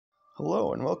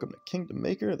Hello and welcome to Kingdom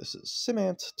Maker. This is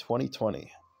Simant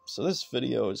 2020. So this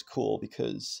video is cool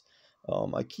because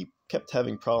I kept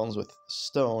having problems with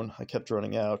stone. I kept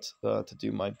running out to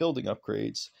do my building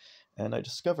upgrades, and I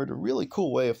discovered a really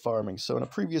cool way of farming. So in a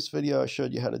previous video I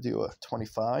showed you how to do a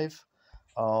 25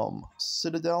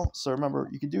 citadel. So remember,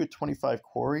 you can do a 25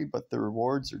 quarry, but the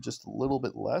rewards are just a little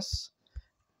bit less.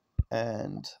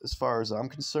 And as far as I'm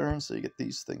concerned, so you get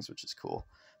these things, which is cool.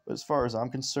 But as far as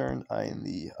I'm concerned, I am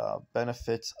the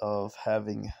benefit of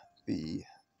having as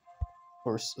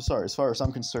far as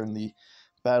I'm concerned, the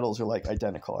battles are like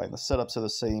identical, and the setups are the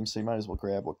same, so you might as well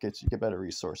grab what gets you get better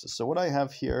resources. So what I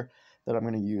have here that I'm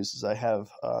going to use is I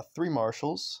have 3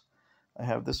 marshals. I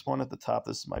have this one at the top.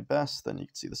 This is my best. Then you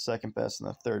can see the second best and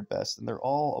the third best, and they're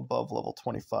all above level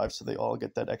 25, so they all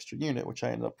get that extra unit, which I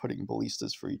ended up putting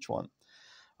ballistas for each one.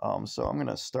 So I'm going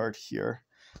to start here.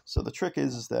 So the trick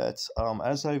is that,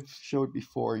 as I've showed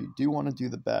before, you do want to do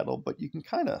the battle, but you can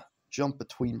kind of jump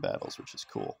between battles, which is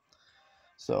cool.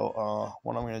 So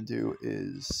what I'm going to do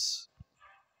is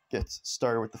get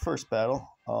started with the first battle.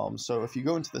 So if you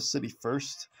go into the city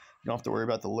first, you don't have to worry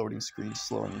about the loading screen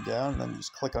slowing you down, and then you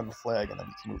just click on the flag, and then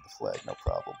you can move the flag, no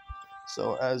problem.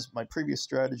 So as my previous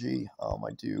strategy,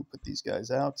 I do put these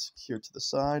guys out here to the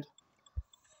side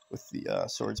with the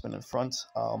swordsman in front.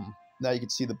 Now you can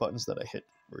see the buttons that I hit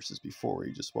versus before where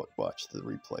you just watch the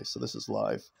replay. So this is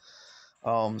live.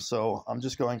 So I'm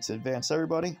just going to advance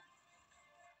everybody.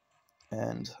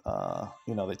 And,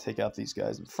 they take out these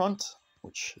guys in front,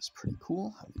 which is pretty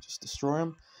cool. How you just destroy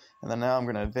them. And then now I'm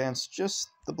going to advance just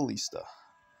the ballista.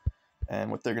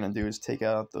 And what they're going to do is take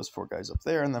out those 4 guys up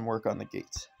there and then work on the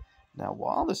gate. Now,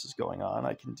 while this is going on,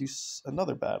 I can do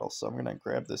another battle. So I'm going to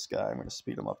grab this guy. I'm going to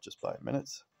speed him up just by a minute,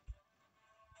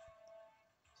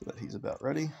 so that he's about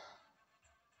ready.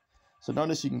 So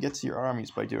notice you can get to your armies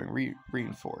by doing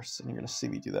reinforce, and you're going to see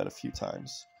me do that a few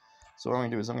times. So what I'm going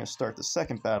to do is I'm going to start the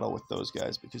second battle with those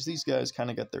guys, because these guys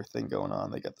kind of got their thing going on.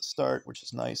 They got the start, which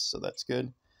is nice, so that's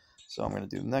good. So I'm going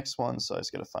to do the next one, so I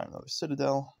just got to find another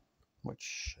citadel,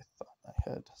 which I thought I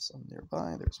had some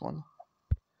nearby. There's one.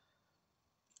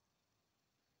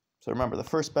 So remember, the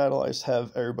first battle I just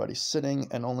have everybody sitting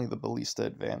and only the ballista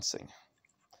advancing.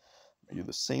 I do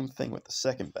the same thing with the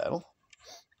second battle,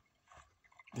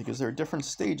 because there are different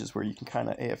stages where you can kind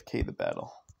of AFK the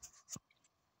battle.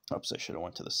 Oops, I should have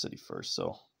went to the city first.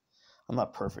 So I'm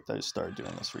not perfect. I just started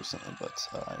doing this recently, but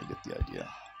you get the idea.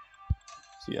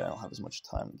 So yeah, I don't have as much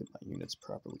time to get my units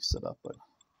properly set up, but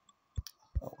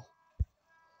oh.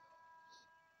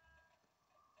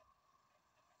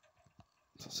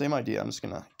 So same idea. I'm just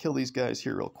going to kill these guys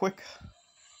here real quick.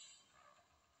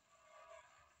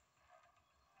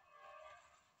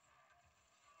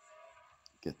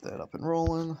 Get that up and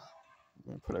rolling. I'm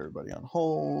going to put everybody on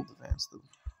hold, advance the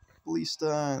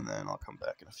ballista, and then I'll come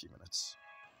back in a few minutes.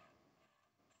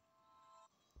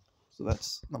 So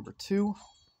that's number 2,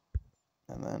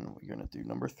 and then we're going to do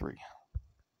number 3.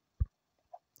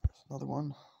 There's another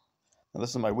one. Now this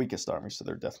is my weakest army, so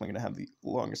they're definitely going to have the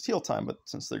longest heal time, but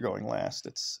since they're going last,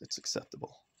 it's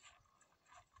acceptable.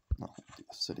 No, do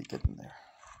the city, get in there.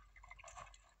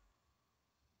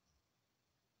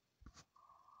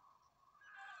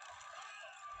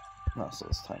 No, so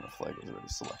this time the flag is already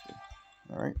selected.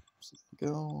 Alright, so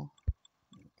go.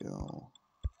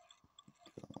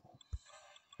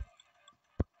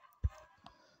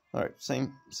 Alright,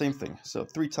 same thing. So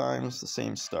 3 times, the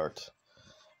same start.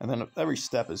 And then every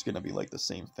step is going to be like the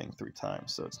same thing 3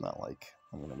 times, so it's not like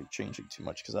I'm going to be changing too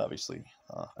much, because obviously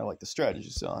I like the strategy,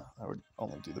 so I would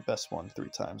only do the best one 3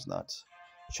 times, not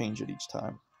change it each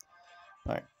time.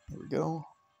 Alright, here we go.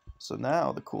 So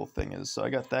now the cool thing is, so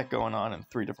I got that going on in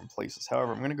 3 different places.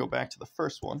 However, I'm going to go back to the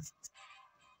first one.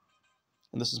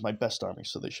 And this is my best army,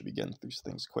 so they should be getting through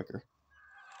things quicker.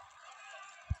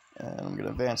 And I'm going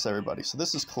to advance everybody. So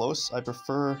this is close. I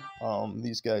prefer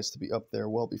these guys to be up there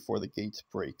well before the gate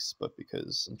breaks, but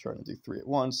because I'm trying to do 3 at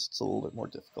once, it's a little bit more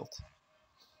difficult.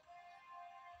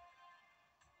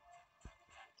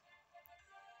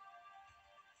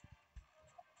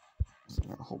 So I'm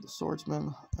going to hold the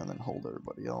swordsman, and then hold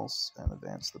everybody else, and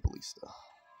advance the ballista.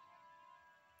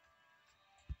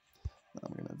 Now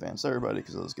I'm going to advance everybody,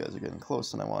 because those guys are getting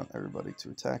close, and I want everybody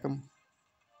to attack them.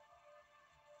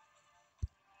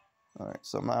 Alright,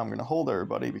 so now I'm going to hold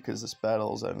everybody, because this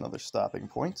battle is at another stopping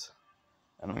point,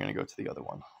 and I'm going to go to the other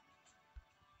one.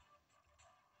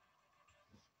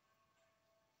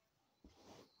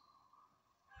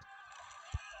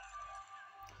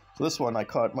 So this one I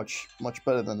caught much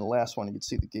better than the last one. You can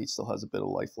see the gate still has a bit of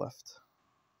life left.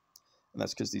 And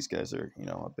that's because these guys are,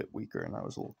 a bit weaker, and I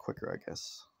was a little quicker, I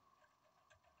guess.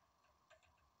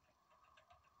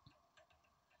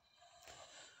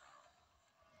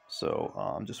 So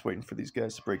I'm just waiting for these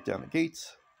guys to break down the gate.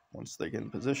 Once they get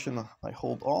in position, I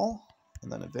hold all,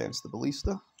 and then advance the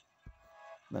ballista.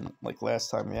 And then, like last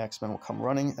time, the axemen will come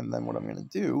running, and then what I'm going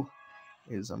to do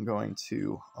is I'm going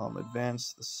to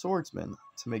advance the swordsmen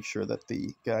to make sure that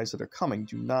the guys that are coming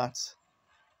do not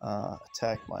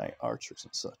attack my archers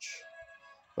and such.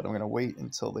 But I'm going to wait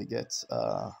until they get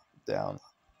down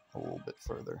a little bit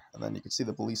further. And then you can see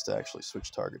the ballista actually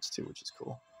switch targets too, which is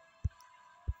cool.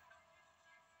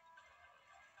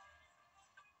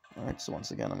 Alright, so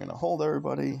once again I'm going to hold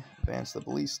everybody, advance the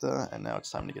ballista, and now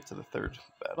it's time to get to the third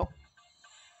battle.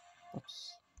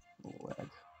 Oops, a little lag.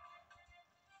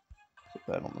 So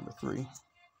battle number 3.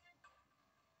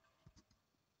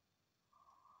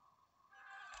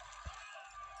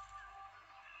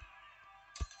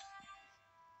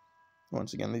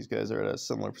 Once again, these guys are at a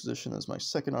similar position as my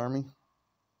second army.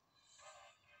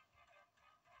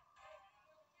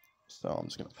 So I'm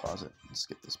just going to pause it and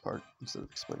skip this part instead of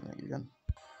explaining it again.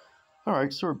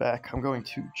 Alright, so we're back. I'm going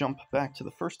to jump back to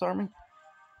the first army.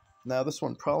 Now this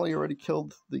one probably already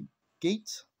killed the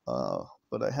gate,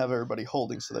 but I have everybody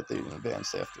holding so that they didn't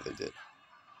advance after they did.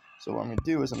 So what I'm going to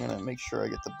do is I'm going to make sure I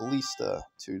get the ballista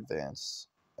to advance.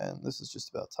 And this is just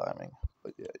about timing,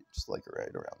 but yeah, just like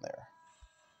right around there.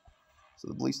 So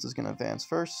the ballista is going to advance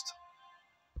first.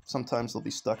 Sometimes they'll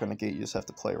be stuck on a gate, you just have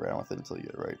to play around with it until you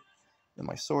get it right. Then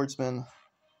my swordsman,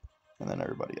 and then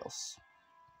everybody else.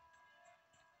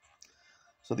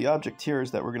 So the object here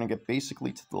is that we're going to get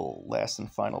basically to the last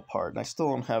and final part. And I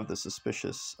still don't have the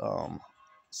suspicious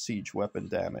siege weapon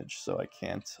damage, so I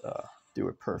can't do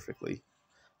it perfectly.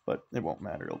 But it won't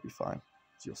matter, it'll be fine,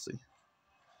 as you'll see.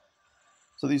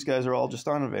 So these guys are all just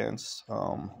on advance.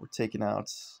 We're taking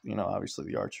out, obviously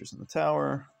the archers in the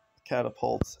tower, the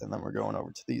catapults, and then we're going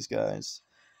over to these guys.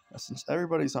 Now, since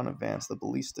everybody's on advance, the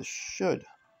ballista should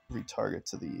retarget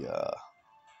to the...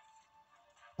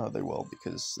 Oh, they will,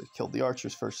 because they killed the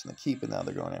archers first in the keep, and now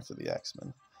they're going after the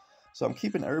axemen. So I'm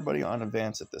keeping everybody on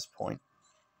advance at this point.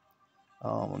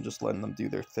 I'm just letting them do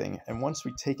their thing. And once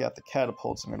we take out the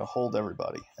catapults, I'm going to hold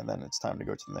everybody, and then it's time to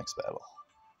go to the next battle.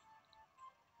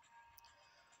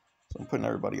 So I'm putting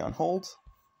everybody on hold.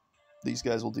 These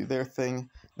guys will do their thing.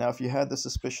 Now, if you had the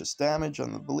suspicious damage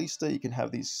on the ballista, you can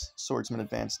have these swordsmen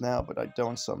advance now, but I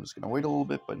don't, so I'm just going to wait a little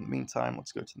bit. But in the meantime,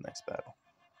 let's go to the next battle.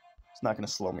 It's not going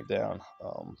to slow me down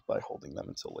by holding them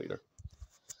until later.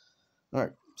 All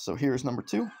right, so here's number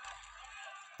 2.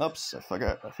 Oops, I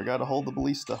forgot to hold the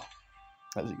ballista.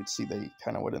 As you can see, they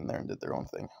kind of went in there and did their own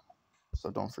thing.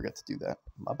 So don't forget to do that.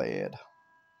 My bad.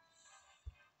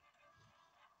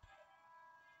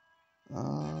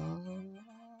 Let's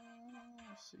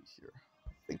see here.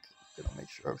 I think I'm going to make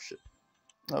sure. Oh, shit.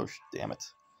 Oh, damn it.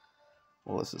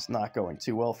 Well, this is not going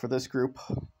too well for this group.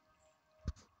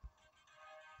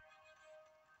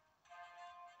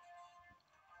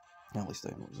 At least I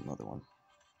didn't lose another one.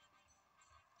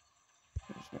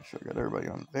 Just make sure I got everybody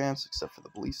on advance except for the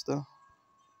ballista.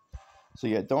 So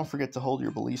yeah, don't forget to hold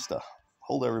your ballista.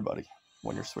 Hold everybody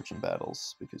when you're switching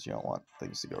battles because you don't want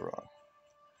things to go wrong.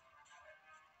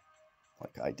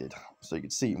 Like I did. So you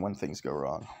can see when things go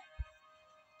wrong.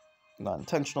 Not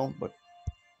intentional, but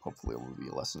hopefully it will be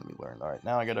a lesson to be learned. Alright,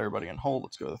 now I got everybody on hold.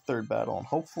 Let's go to the third battle, and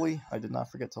hopefully I did not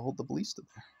forget to hold the ballista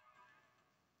there.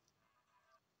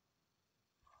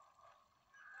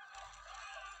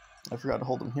 I forgot to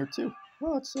hold them here too.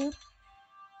 Well, that's it.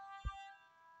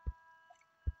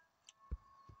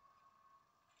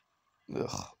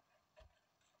 Ugh.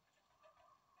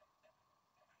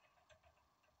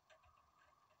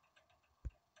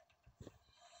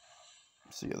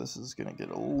 So yeah, this is going to get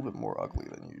a little bit more ugly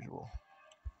than usual.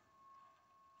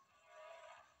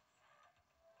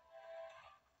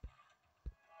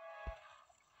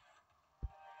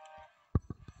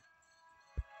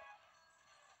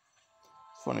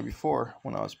 It's funny, before,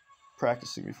 when I was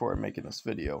practicing before making this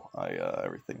video,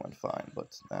 everything went fine,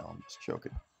 but now I'm just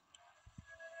choking.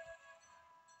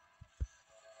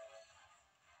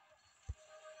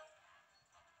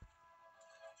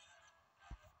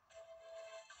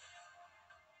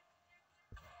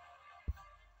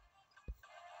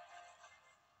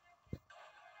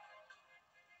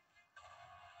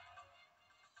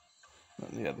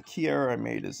 Yeah, the key error I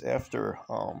made is after,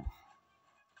 or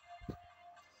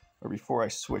before I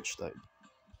switched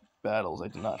battles, I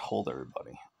did not hold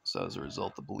everybody. So as a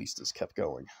result, the ballistas kept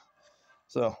going.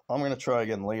 So I'm going to try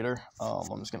again later.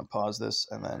 I'm just going to pause this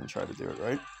and then try to do it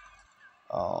right.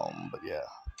 But yeah,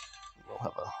 we'll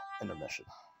have an intermission.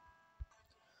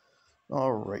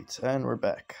 Alright, and we're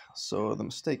back. So the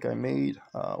mistake I made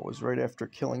was right after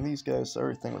killing these guys. So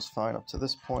everything was fine up to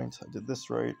this point. I did this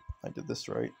right. I did this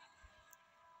right.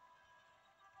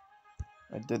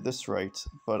 I did this right,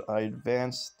 but I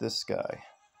advanced this guy.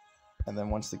 And then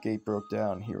once the gate broke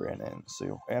down, he ran in.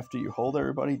 So after you hold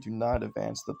everybody, do not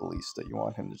advance the ballista. You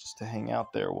want him to just to hang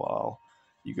out there while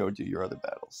you go do your other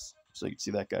battles. So you can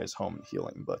see that guy's home and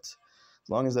healing. But as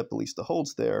long as that ballista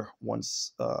holds there,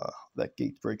 once that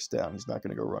gate breaks down, he's not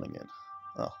going to go running in.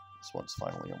 Oh, this one's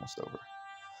finally almost over.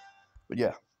 But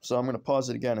yeah, so I'm going to pause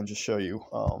it again and just show you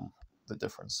the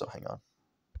difference. So hang on.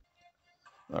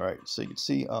 All right, so you can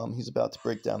see he's about to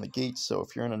break down the gate. So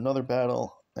if you're in another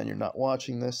battle and you're not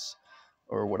watching this,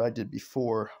 or what I did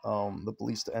before, the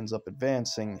ballista ends up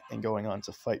advancing and going on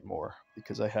to fight more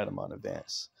because I had him on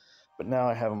advance. But now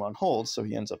I have him on hold, so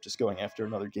he ends up just going after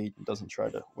another gate and doesn't try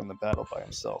to win the battle by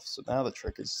himself. So now the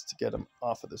trick is to get him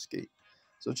off of this gate.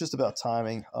 So it's just about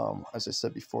timing, as I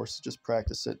said before, so just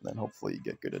practice it and then hopefully you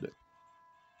get good at it.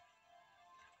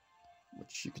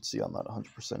 Which you can see I'm not 100%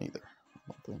 either, I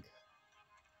don't think.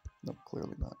 Nope,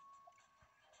 clearly not.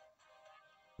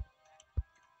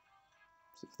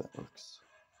 See if that works.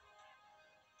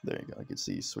 There you go. I can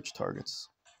see you switch targets.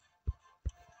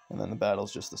 And then the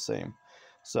battle's just the same.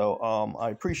 So I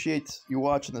appreciate you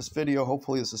watching this video.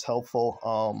 Hopefully this is helpful.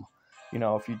 You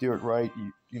know, if you do it right,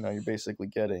 you know, you're basically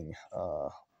getting,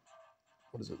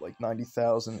 what is it, like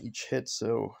 90,000 each hit.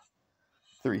 So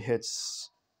 3 hits,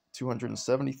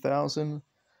 270,000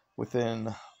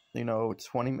 within, you know,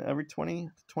 every 20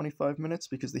 to 25 minutes.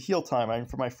 Because the heal time, I mean,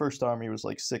 for my first army was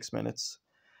like 6 minutes.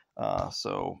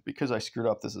 So because I screwed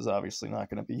up, this is obviously not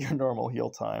going to be your normal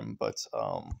heal time, but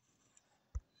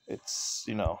it's,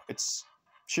 you know,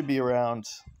 should be around,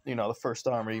 you know, the first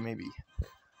army maybe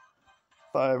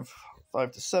 5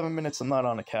 to 7 minutes. I'm not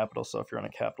on a capital, so if you're on a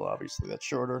capital, obviously that's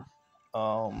shorter.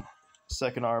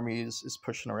 Second army is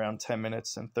pushing around 10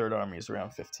 minutes, and third army is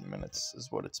around 15 minutes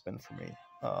is what it's been for me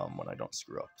when I don't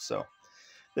screw up. So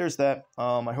there's that.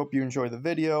 I hope you enjoy the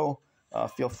video.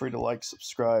 Feel free to like,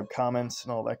 subscribe, comment,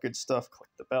 and all that good stuff. Click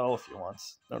the bell if you want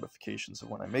notifications of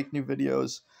when I make new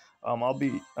videos. I've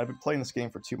been playing this game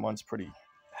for 2 months pretty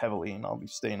heavily, and I'll be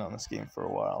staying on this game for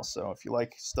a while. So if you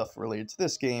like stuff related to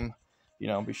this game, you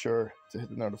know, be sure to hit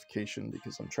the notification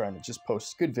because I'm trying to just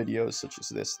post good videos such as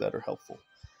this that are helpful.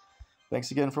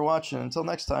 Thanks again for watching. Until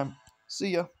next time, see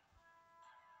ya.